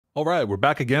All right, we're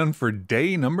back again for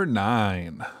day number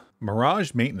 9.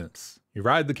 Mirage maintenance. You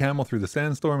ride the camel through the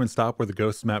sandstorm and stop where the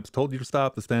ghost maps told you to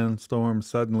stop. The sandstorm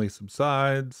suddenly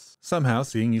subsides, somehow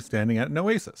seeing you standing at an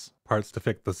oasis. Parts to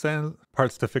fix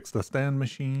the stand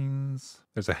machines.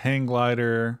 There's a hang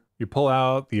glider. You pull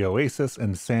out the oasis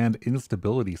and sand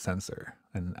instability sensor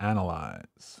and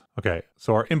analyze. Okay,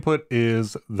 so our input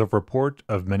is the report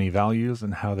of many values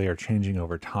and how they are changing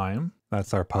over time.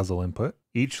 That's our puzzle input.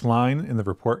 Each line in the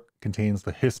report contains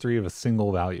the history of a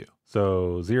single value.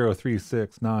 So 0, 3,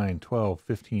 6, 9, 12,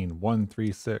 15, 1,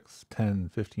 3, 6, 10,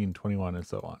 15, 21, and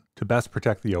so on. To best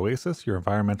protect the oasis, your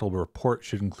environmental report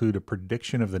should include a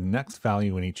prediction of the next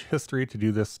value in each history. To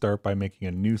do this, start by making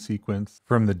a new sequence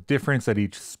from the difference at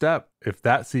each step. If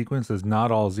that sequence is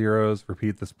not all zeros,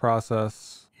 repeat this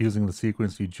process using the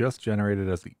sequence you just generated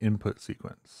as the input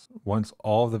sequence. Once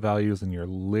all of the values in your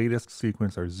latest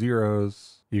sequence are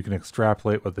zeros, you can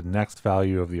extrapolate what the next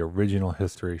value of the original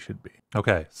history should be.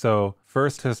 Okay, so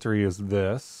first history is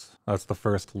this. That's the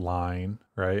first line,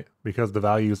 right? Because the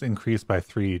values increase by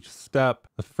 3 each step,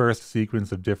 the first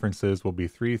sequence of differences will be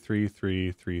 3, 3,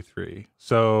 3, 3, 3.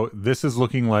 So this is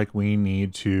looking like we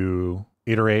need to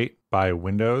iterate by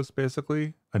windows,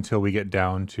 basically, until we get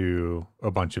down to a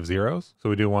bunch of zeros. So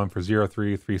we do one for 0,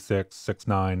 3, 3, 6, 6,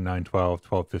 9, 9, 12,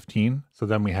 12, 15. So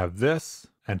then we have this.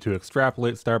 And to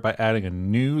extrapolate, start by adding a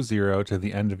new 0 to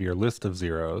the end of your list of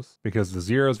zeros. Because the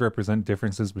zeros represent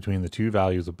differences between the two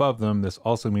values above them, this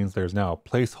also means there's now a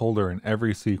placeholder in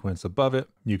every sequence above it.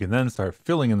 You can then start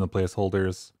filling in the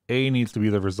placeholders. A needs to be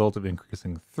the result of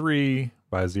increasing 3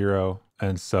 by 0,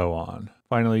 and so on.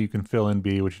 Finally, you can fill in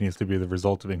B, which needs to be the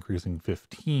result of increasing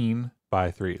 15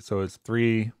 by 3. So it's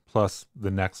 3 plus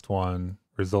the next one,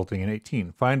 resulting in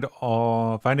 18.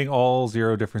 Finding all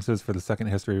 0 differences for the second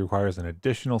history requires an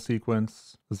additional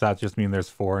sequence. Does that just mean there's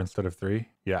 4 instead of 3?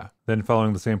 Yeah. Then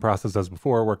following the same process as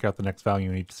before, work out the next value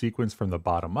in each sequence from the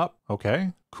bottom up.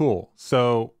 Okay, cool.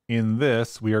 So in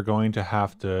this, we are going to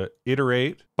have to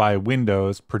iterate by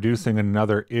windows, producing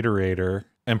another iterator,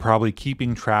 and probably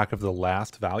keeping track of the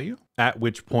last value, at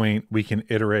which point we can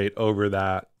iterate over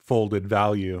that folded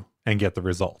value and get the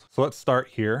result. So let's start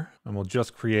here, and we'll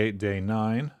just create day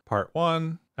 9, part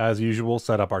 1. As usual,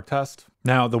 set up our test.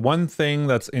 Now, the one thing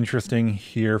that's interesting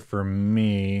here for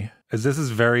me is this is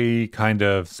very kind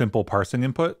of simple parsing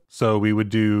input. So we would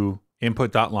do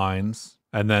input.lines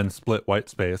and then split white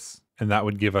space, and that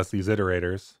would give us these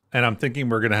iterators. And I'm thinking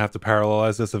we're going to have to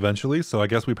parallelize this eventually, so I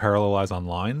guess we parallelize on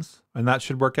lines, and that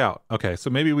should work out. Okay, so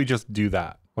maybe we just do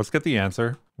that. Let's get the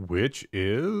answer, which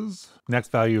is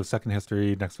next value of second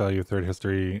history, next value of third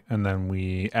history, and then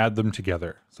we add them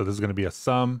together. So this is going to be a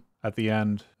sum at the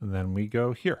end, and then we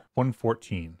go here,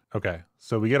 114. Okay,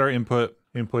 so we get our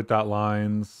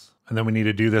input.lines, and then we need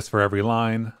to do this for every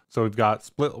line. So we've got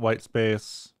split white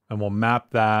space, and we'll map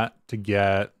that to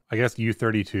get, I guess,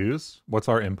 U32s. What's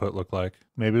our input look like?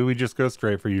 Maybe we just go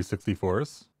straight for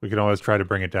U64s. We can always try to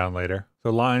bring it down later.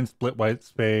 So line, split white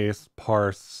space,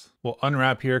 parse. We'll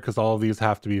unwrap here because all of these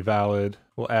have to be valid.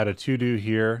 We'll add a to-do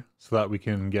here so that we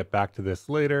can get back to this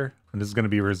later. And this is going to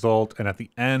be result. And at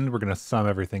the end, we're going to sum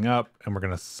everything up. And we're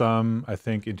going to sum, I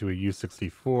think, into a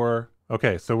U64.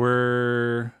 Okay, so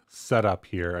we're set up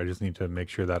here. I just need to make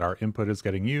sure that our input is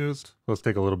getting used. Let's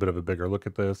take a little bit of a bigger look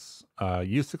at this.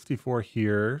 U64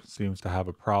 here seems to have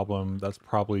a problem. That's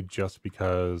probably just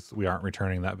because we aren't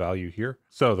returning that value here.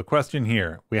 So the question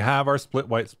here, we have our split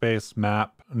white space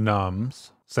map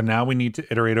nums. So now we need to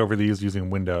iterate over these using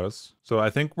windows. So I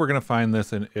think we're going to find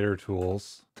this in iter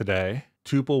tools today.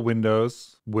 Tuple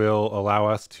windows will allow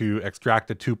us to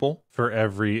extract a tuple for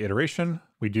every iteration.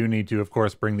 We do need to, of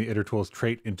course, bring the iter tools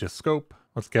trait into scope.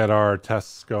 Let's get our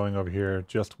tests going over here.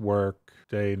 Just work,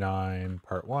 day 9,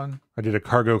 part 1. I did a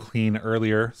cargo clean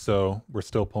earlier, so we're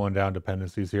still pulling down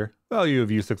dependencies here. Value of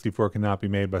U64 cannot be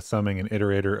made by summing an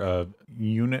iterator of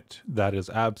unit. That is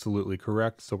absolutely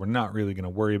correct. So we're not really going to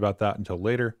worry about that until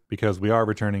later because we are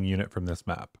returning unit from this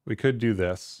map. We could do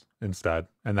this instead,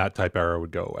 and that type error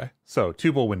would go away. So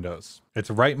tuple windows,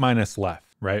 it's right minus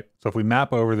left, right? So if we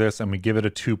map over this and we give it a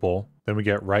tuple, then we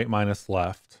get right minus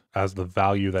left as the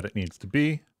value that it needs to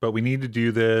be. But we need to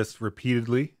do this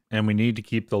repeatedly, and we need to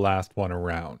keep the last one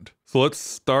around. So let's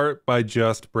start by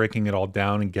just breaking it all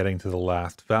down and getting to the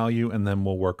last value, and then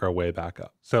we'll work our way back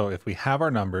up. So if we have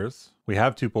our numbers, we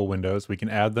have tuple windows, we can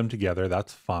add them together,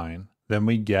 that's fine. Then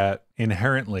we get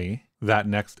inherently that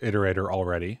next iterator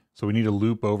already. So we need to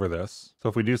loop over this. So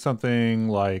if we do something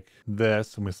like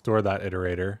this and we store that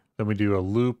iterator, then we do a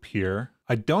loop here.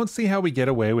 I don't see how we get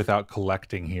away without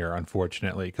collecting here,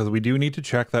 unfortunately, because we do need to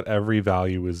check that every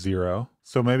value is 0.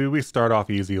 So maybe we start off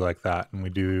easy like that and we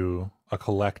do a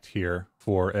collect here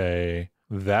for a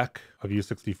vec of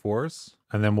U64s,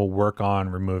 and then we'll work on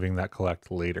removing that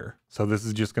collect later. So this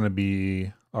is just going to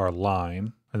be our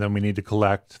line, and then we need to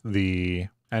collect the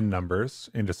n numbers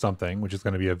into something, which is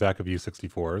going to be a vec of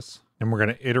U64s. And we're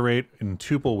going to iterate in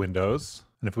tuple windows.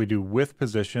 And if we do with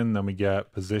position, then we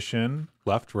get position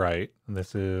left, right. And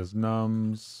this is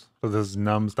nums. So this is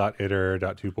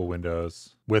nums.iter.tuple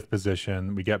windows. With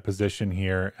position, we get position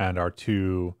here and our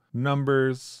two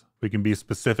numbers. We can be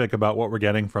specific about what we're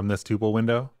getting from this tuple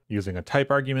window using a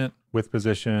type argument with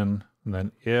position. And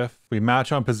then if we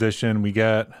match on position, we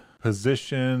get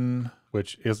position,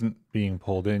 which isn't being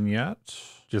pulled in yet.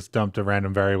 Just dumped a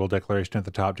random variable declaration at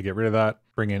the top to get rid of that.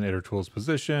 Bring in iterTools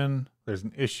position. There's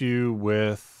an issue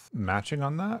with matching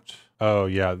on that. Oh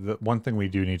yeah, the one thing we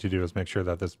do need to do is make sure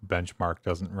that this benchmark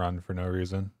doesn't run for no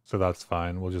reason. So that's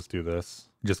fine, we'll just do this.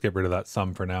 Just get rid of that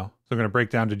sum for now. So I'm gonna break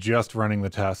down to just running the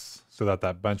tests so that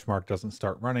that benchmark doesn't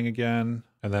start running again.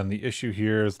 And then the issue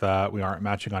here is that we aren't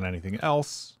matching on anything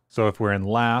else. So if we're in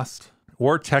last,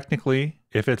 or technically,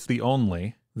 if it's the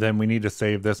only, then we need to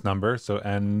save this number. So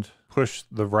end, push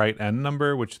the right end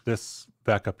number, which this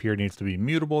vec up here needs to be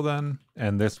mutable then.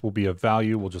 And this will be a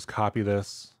value. We'll just copy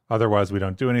this. Otherwise, we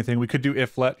don't do anything. We could do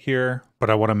if let here, but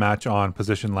I want to match on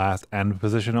position last and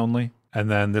position only.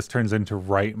 And then this turns into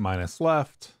right minus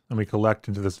left. And we collect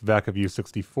into this vec of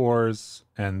U64s.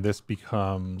 And this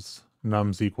becomes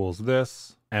nums equals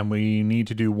this. And we need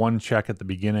to do one check at the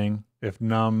beginning. If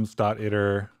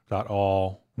nums.iter.all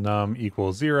num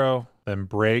equals 0, then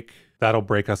break. That'll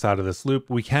break us out of this loop.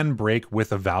 We can break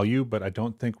with a value, but I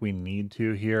don't think we need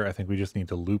to here. I think we just need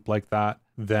to loop like that.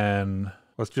 Then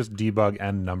let's just debug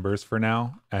end numbers for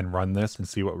now and run this and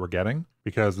see what we're getting,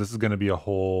 because this is going to be a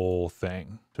whole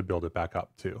thing to build it back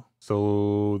up to.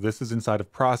 So this is inside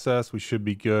of process. We should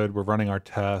be good. We're running our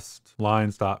test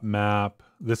lines.map.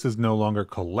 This is no longer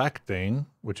collecting,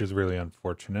 which is really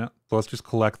unfortunate. So let's just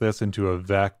collect this into a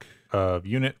vec of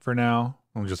unit for now.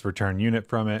 We'll just return unit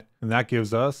from it. And that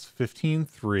gives us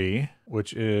 15.3,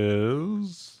 which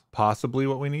is possibly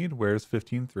what we need. Where's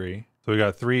 15.3? So we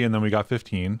got 3 and then we got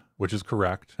 15, which is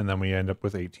correct. And then we end up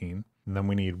with 18. And then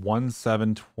we need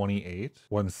 1728,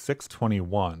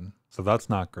 1621. So that's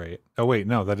not great. Oh wait,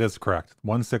 no, that is correct.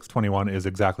 1621 is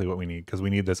exactly what we need, because we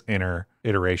need this inner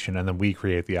iteration and then we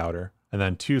create the outer. And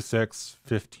then 26,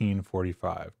 15,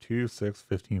 45, 26,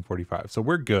 15, 45. So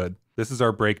we're good. This is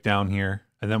our breakdown here.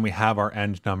 And then we have our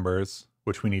end numbers,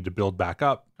 which we need to build back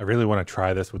up. I really want to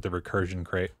try this with the recursion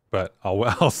crate, but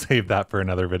I'll save that for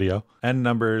another video. End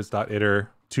numbers.iter,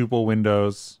 tuple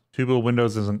windows. Tuple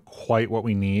windows isn't quite what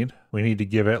we need. We need to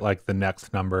give it like the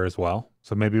next number as well.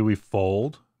 So maybe we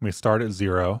fold, we start at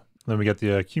 0, then we get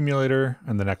the accumulator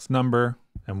and the next number,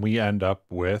 and we end up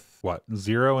with what?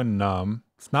 0 and num.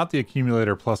 It's not the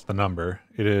accumulator plus the number.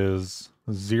 It is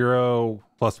 0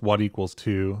 plus what equals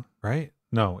 2, right?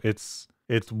 No, it's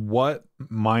what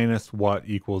minus what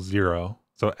equals 0.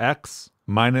 So x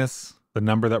minus the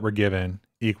number that we're given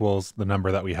equals the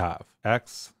number that we have.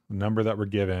 X, the number that we're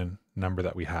given, number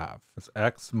that we have. It's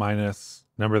x minus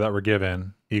number that we're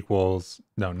given equals,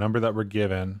 no, number that we're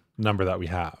given, number that we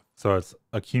have. So it's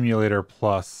accumulator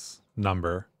plus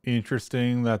number.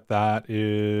 Interesting that that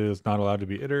is not allowed to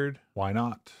be itered. Why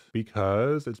not?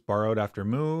 Because it's borrowed after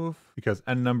move, because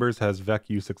end numbers has vec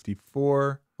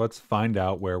U64. Let's find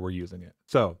out where we're using it.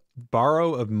 So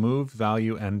borrow of move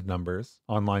value end numbers.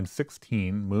 On line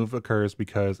 16, move occurs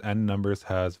because end numbers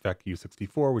has vec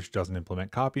U64, which doesn't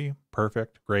implement copy.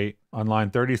 Perfect, great. On line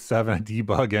 37,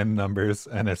 debug end numbers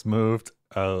and it's moved.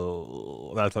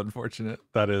 Oh, that's unfortunate.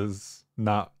 That is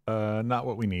not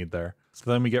what we need there. So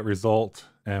then we get result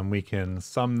and we can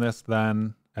sum this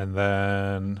then, and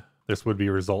then this would be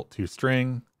result to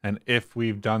string. And if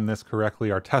we've done this correctly,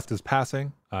 our test is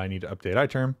passing. I need to update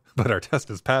iterm, but our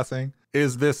test is passing.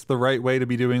 Is this the right way to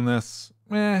be doing this?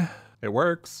 It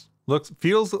works.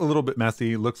 Feels a little bit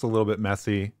messy, looks a little bit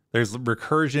messy. There's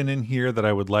recursion in here that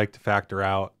I would like to factor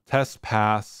out. Test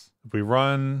pass. If we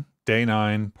run day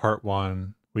 9, part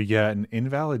 1, we get an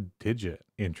invalid digit.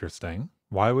 Interesting.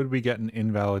 Why would we get an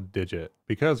invalid digit?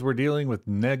 Because we're dealing with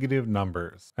negative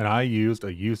numbers, and I used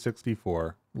a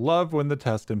U64. Love when the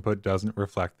test input doesn't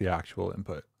reflect the actual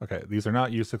input. Okay, these are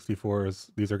not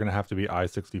U64s. These are going to have to be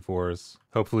I64s.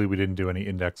 Hopefully we didn't do any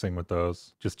indexing with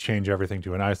those. Just change everything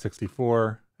to an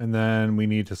I64, and then we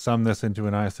need to sum this into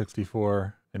an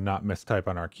I64 and not mistype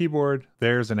on our keyboard.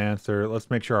 There's an answer. Let's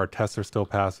make sure our tests are still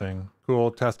passing.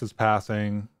 Cool, test is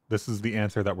passing. This is the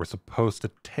answer that we're supposed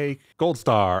to take. Gold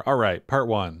star. All right, part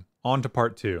 1. On to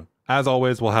part 2. As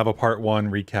always, we'll have a part 1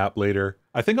 recap later.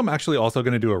 I think I'm actually also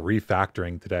going to do a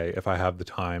refactoring today if I have the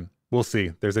time. We'll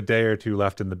see. There's a day or two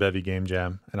left in the Bevy game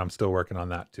jam, and I'm still working on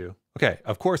that too. Okay,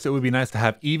 of course, it would be nice to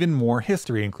have even more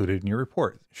history included in your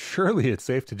report. Surely it's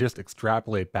safe to just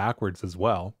extrapolate backwards as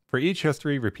well. For each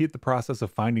history, repeat the process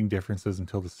of finding differences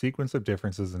until the sequence of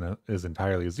differences is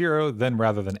entirely zero. Then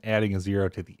rather than adding a zero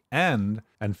to the end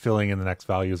and filling in the next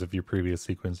values of your previous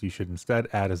sequence, you should instead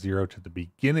add a zero to the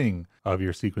beginning of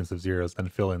your sequence of zeros, then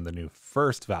fill in the new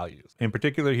first values. In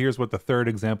particular, here's what the third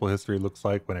example history looks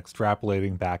like when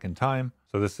extrapolating back in time.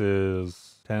 So this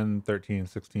is 10, 13,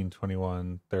 16,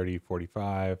 21, 30,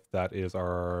 45. That is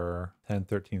our 10,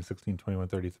 13, 16, 21,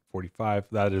 30, 45.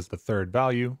 That is the third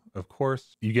value, of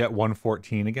course. You get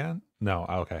 114 again? No,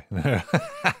 okay.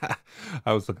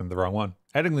 I was looking at the wrong one.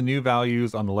 Adding the new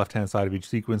values on the left-hand side of each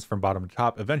sequence from bottom to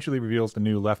top eventually reveals the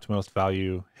new leftmost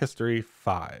value, history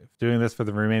 5. Doing this for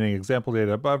the remaining example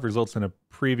data above results in a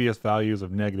previous values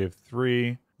of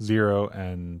 -3, 0,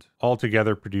 and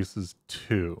altogether produces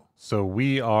 2. So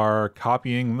we are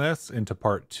copying this into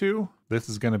part 2. This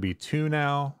is going to be 2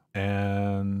 now.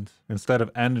 And instead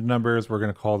of end numbers, we're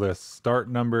going to call this start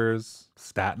numbers,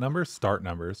 start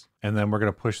numbers. And then we're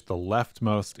going to push the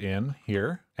leftmost in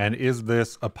here. And is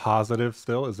this a positive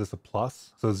still? Is this a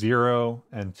plus? So 0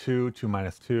 and 2, 2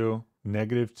 minus 2,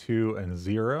 -2 and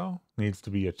 0 needs to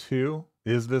be a 2.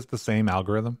 Is this the same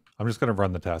algorithm? I'm just going to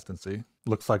run the test and see.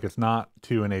 Looks like it's not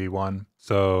 2 and 81.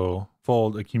 So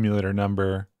fold accumulator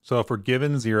number. So if we're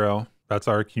given 0, that's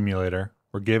our accumulator.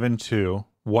 We're given 2.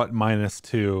 What minus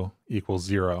 2 equals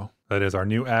 0? That is, our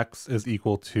new x is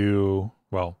equal to,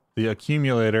 well, the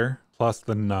accumulator plus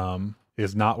the num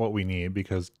is not what we need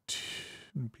because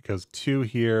 2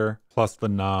 here plus the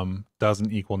num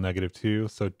doesn't equal -2.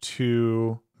 So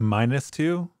 2 minus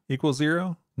 2 equals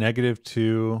 0.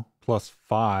 -2 plus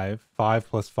 5. 5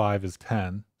 plus 5 is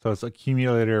 10. So it's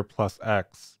accumulator plus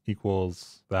x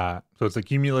equals that. So it's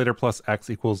accumulator plus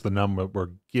x equals the num that we're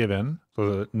given. So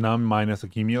the num minus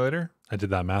accumulator. I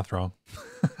did that math wrong.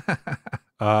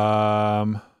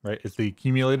 Right, it's the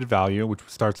accumulated value, which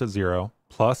starts at 0,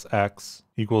 plus x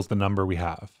equals the number we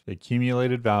have. The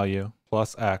accumulated value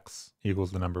plus x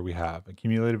equals the number we have.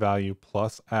 Accumulated value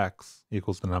plus x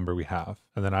equals the number we have.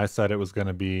 And then I said it was going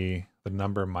to be the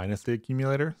number minus the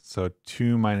accumulator. So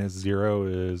 2 minus 0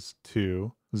 is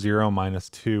 2. 0 minus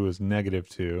 2 is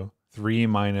 -2. 3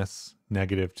 minus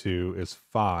 -2 is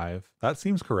 5. That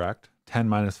seems correct. 10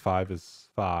 minus 5 is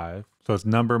 5. So it's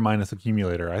number minus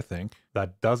accumulator, I think.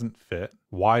 That doesn't fit.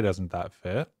 Why doesn't that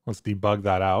fit? Let's debug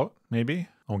that out, maybe.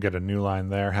 We'll get a new line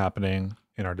there happening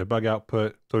in our debug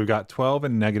output. So we've got 12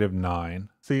 and -9.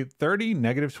 See, 30,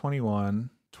 -21,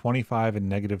 25, and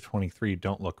 -23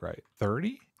 don't look right.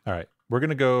 30? All right, we're going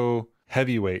to go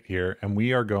heavyweight here, and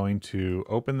we are going to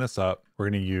open this up. We're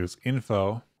going to use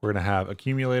info. We're going to have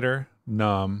accumulator,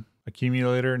 num,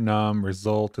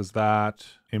 result is that,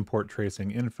 import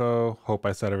tracing info. Hope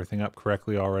I set everything up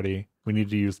correctly already. We need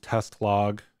to use test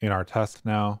log in our test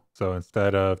now. So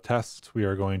instead of test, we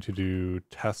are going to do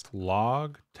test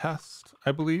log test,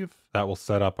 I believe. That will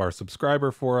set up our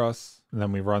subscriber for us. And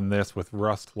then we run this with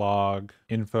Rustlang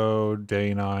info,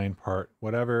 day 9, part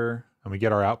whatever. And we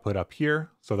get our output up here.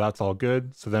 So that's all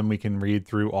good. So then we can read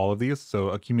through all of these. So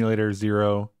accumulator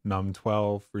 0, num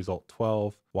 12, result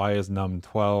 12. Why is num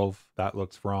 12? That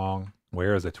looks wrong.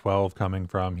 Where is a 12 coming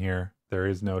from here? There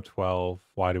is no 12.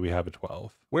 Why do we have a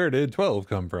 12? Where did 12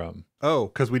 come from? Oh,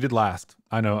 because we did last.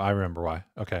 I remember why.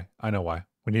 Okay, I know why.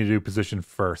 We need to do position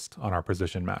first on our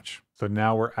position match. So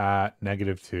now we're at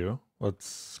 -2. Let's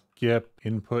skip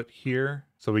input here.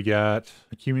 So we get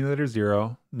accumulator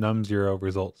 0, num 0,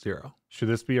 result 0. Should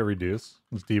this be a reduce?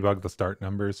 Let's debug the start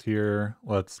numbers here.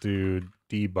 Let's do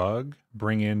debug.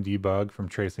 Bring in debug from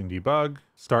tracing debug.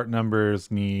 Start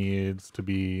numbers needs to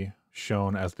be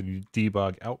shown as the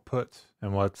debug output.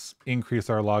 And let's increase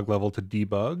our log level to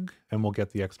debug, and we'll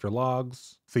get the extra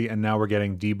logs. See, and now we're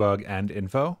getting debug and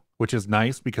info, which is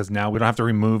nice because now we don't have to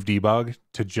remove debug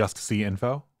to just see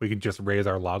info. We can just raise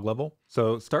our log level.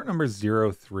 So start number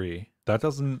 03. That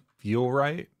doesn't feel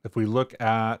right. If we look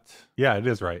at, yeah, it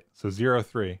is right. So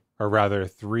 03, or rather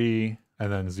 3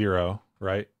 and then 0,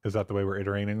 right? Is that the way we're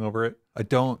iterating over it? I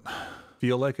don't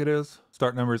feel like it is.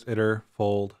 Start numbers, iter,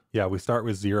 fold. Yeah, we start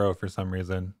with 0 for some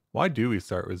reason. Why do we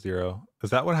start with 0? Is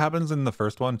that what happens in the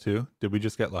first one too? Did we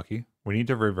just get lucky? We need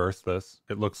to reverse this.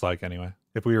 It looks like anyway.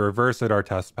 If we reverse it, our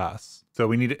test pass. So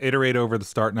we need to iterate over the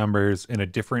start numbers in a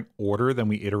different order than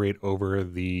we iterate over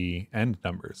the end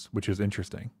numbers, which is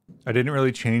interesting. I didn't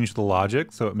really change the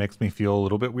logic, so it makes me feel a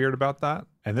little bit weird about that.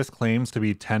 And this claims to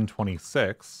be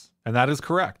 1026. And that is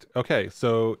correct. Okay,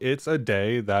 so it's a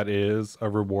day that is a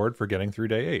reward for getting through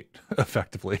day 8,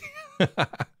 effectively.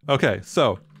 Okay,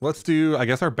 so let's do, I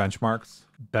guess, our benchmarks.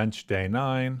 Bench day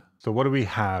 9. So what do we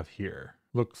have here?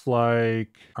 Looks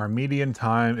like our median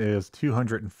time is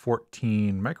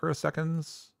 214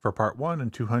 microseconds for part 1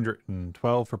 and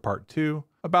 212 for part 2.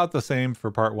 About the same for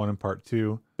part 1 and part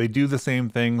 2. They do the same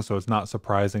thing, so it's not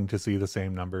surprising to see the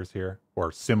same numbers here,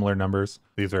 or similar numbers.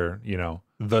 These are, you know,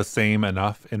 the same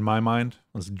enough in my mind.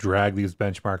 Let's drag these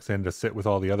benchmarks in to sit with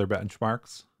all the other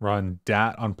benchmarks. Run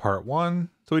DAT on part 1.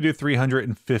 So we do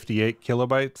 358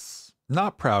 kilobytes.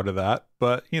 Not proud of that,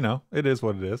 but you know, it is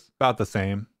what it is. About the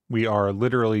same. We are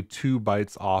literally 2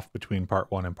 bytes off between part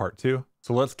 1 and part 2.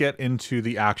 So let's get into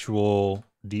the actual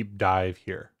deep dive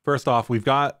here. First off, we've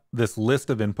got this list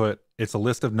of input. It's a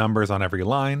list of numbers on every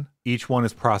line. Each one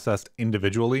is processed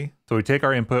individually. So we take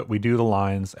our input, we do the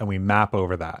lines, and we map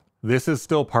over that. This is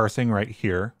still parsing right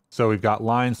here. So we've got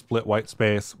line, split, white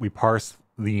space. We parse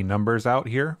the numbers out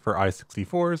here for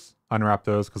I64s, unwrap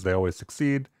those because they always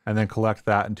succeed, and then collect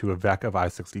that into a vec of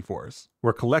I64s.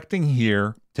 We're collecting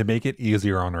here to make it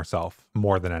easier on ourselves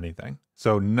more than anything.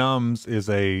 So nums is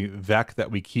a vec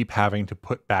that we keep having to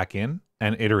put back in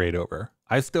and iterate over.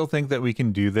 I still think that we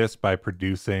can do this by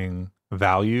producing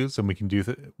values, and we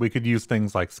could use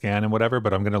things like scan and whatever,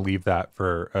 but I'm going to leave that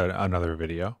for another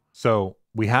video. So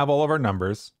we have all of our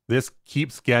numbers. This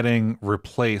keeps getting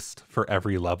replaced for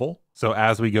every level. So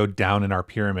as we go down in our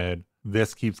pyramid,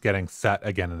 this keeps getting set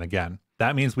again and again.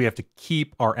 That means we have to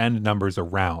keep our end numbers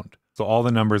around. So all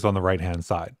the numbers on the right-hand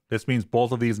side. This means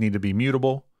both of these need to be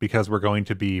mutable because we're going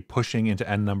to be pushing into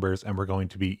end numbers and we're going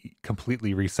to be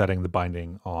completely resetting the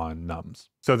binding on nums.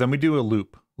 So then we do a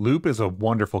loop. Loop is a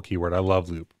wonderful keyword. I love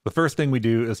loop. The first thing we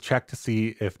do is check to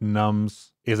see if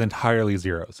nums is entirely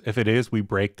zeros. If it is, we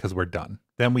break because we're done.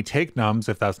 Then we take nums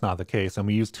if that's not the case, and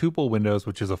we use tuple windows,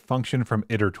 which is a function from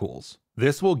itertools.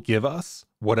 This will give us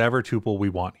whatever tuple we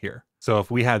want here. So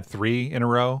if we had 3 in a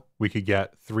row, we could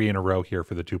get 3 in a row here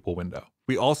for the tuple window.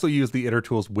 We also use the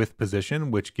itertools with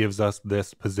position, which gives us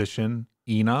this position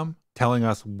enum, telling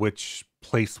us which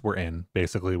place we're in,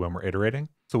 basically, when we're iterating.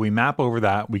 So we map over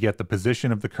that, we get the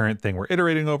position of the current thing we're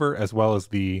iterating over, as well as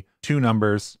the 2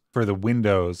 numbers for the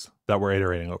windows that we're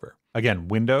iterating over. Again,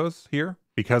 windows here,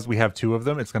 because we have 2 of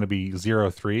them, it's going to be 0,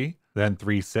 3, then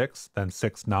 3, 6, then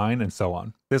 6, 9, and so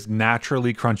on. This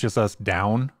naturally crunches us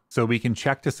down, so we can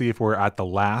check to see if we're at the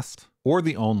last or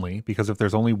the only, because if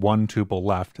there's only 1 tuple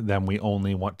left, then we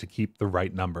only want to keep the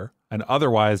right number. And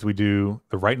otherwise, we do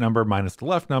the right number minus the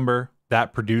left number.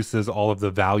 That produces all of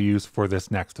the values for this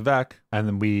next vec, and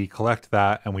then we collect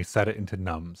that and we set it into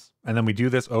nums. And then we do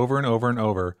this over and over and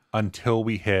over until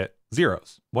we hit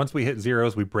zeros. Once we hit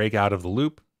zeros, we break out of the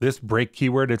loop. This break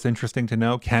keyword, it's interesting to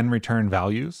know, can return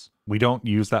values. We don't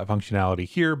use that functionality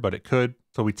here, but it could.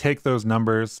 So we take those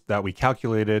numbers that we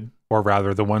calculated, or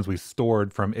rather the ones we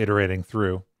stored from iterating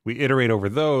through. We iterate over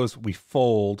those, we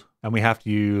fold, and we have to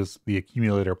use the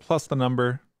accumulator plus the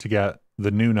number to get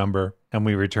the new number, and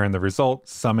we return the result,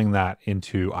 summing that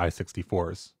into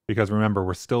I64s. Because remember,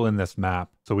 we're still in this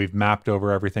map, so we've mapped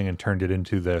over everything and turned it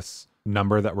into this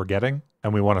number that we're getting,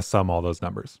 and we want to sum all those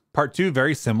numbers. Part 2,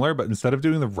 very similar, but instead of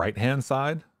doing the right-hand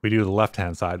side, we do the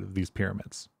left-hand side of these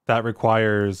pyramids. That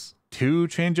requires 2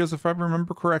 changes, if I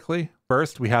remember correctly.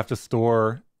 First, we have to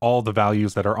store all the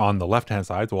values that are on the left-hand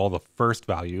side, so all the first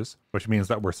values, which means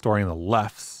that we're storing the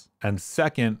lefts. And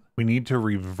second, we need to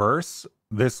reverse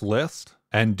this list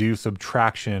and do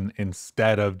subtraction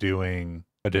instead of doing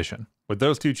addition. With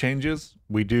those 2 changes,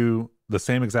 we do the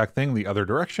same exact thing the other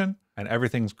direction, and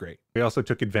everything's great. We also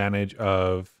took advantage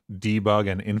of debug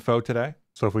and info today.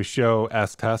 So if we show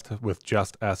stest with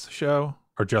just s show,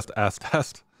 or just s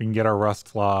test, we can get our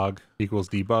rust log equals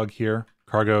debug here.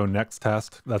 Cargo next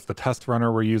test, that's the test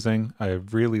runner we're using. I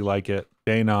really like it.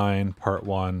 Day 9, part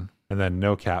 1, and then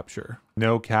no capture.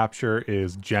 No capture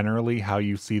is generally how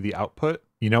you see the output.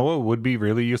 You know what would be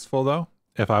really useful though?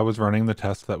 If I was running the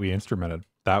test that we instrumented,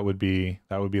 that would be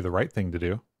the right thing to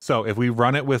do. So if we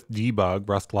run it with debug,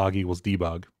 rust log equals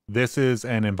debug, this is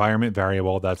an environment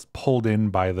variable that's pulled in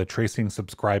by the tracing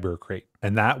subscriber crate,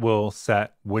 and that will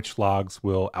set which logs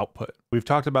will output. We've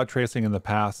talked about tracing in the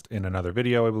past in another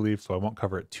video, I believe, so I won't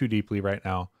cover it too deeply right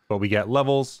now, but we get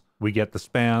levels, we get the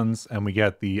spans, and we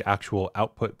get the actual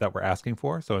output that we're asking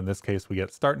for. So in this case, we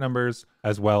get start numbers,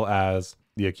 as well as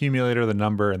the accumulator, the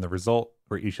number, and the result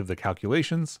for each of the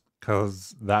calculations,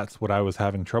 because that's what I was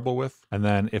having trouble with. And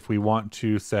then if we want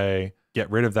to say, get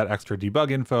rid of that extra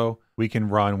debug info, we can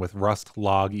run with rust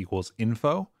log equals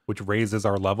info, which raises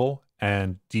our level,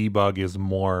 and debug is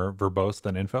more verbose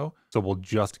than info. So we'll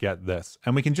just get this,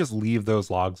 and we can just leave those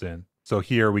logs in. So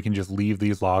here we can just leave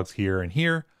these logs here and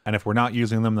here. And if we're not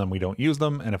using them, then we don't use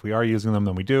them. And if we are using them,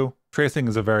 then we do. Tracing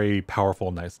is a very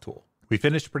powerful, nice tool. We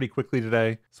finished pretty quickly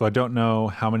today, so I don't know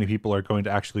how many people are going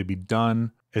to actually be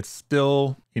done. It's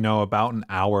still, about an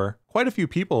hour. Quite a few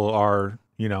people are,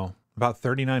 about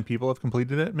 39 people have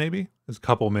completed it, maybe. There's a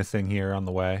couple missing here on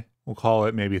the way. We'll call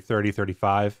it maybe 30,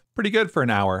 35. Pretty good for an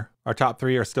hour. Our top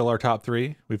 3 are still our top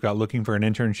 3. We've got Looking for an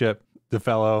Internship,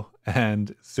 DeFellow,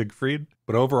 and Siegfried.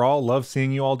 But overall, love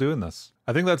seeing you all doing this.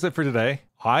 I think that's it for today.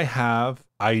 I have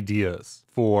ideas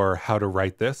for how to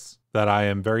write this that I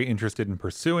am very interested in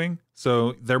pursuing.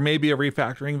 So there may be a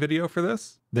refactoring video for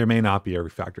this. There may not be a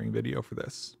refactoring video for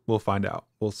this. We'll find out.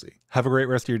 We'll see. Have a great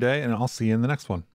rest of your day, and I'll see you in the next one.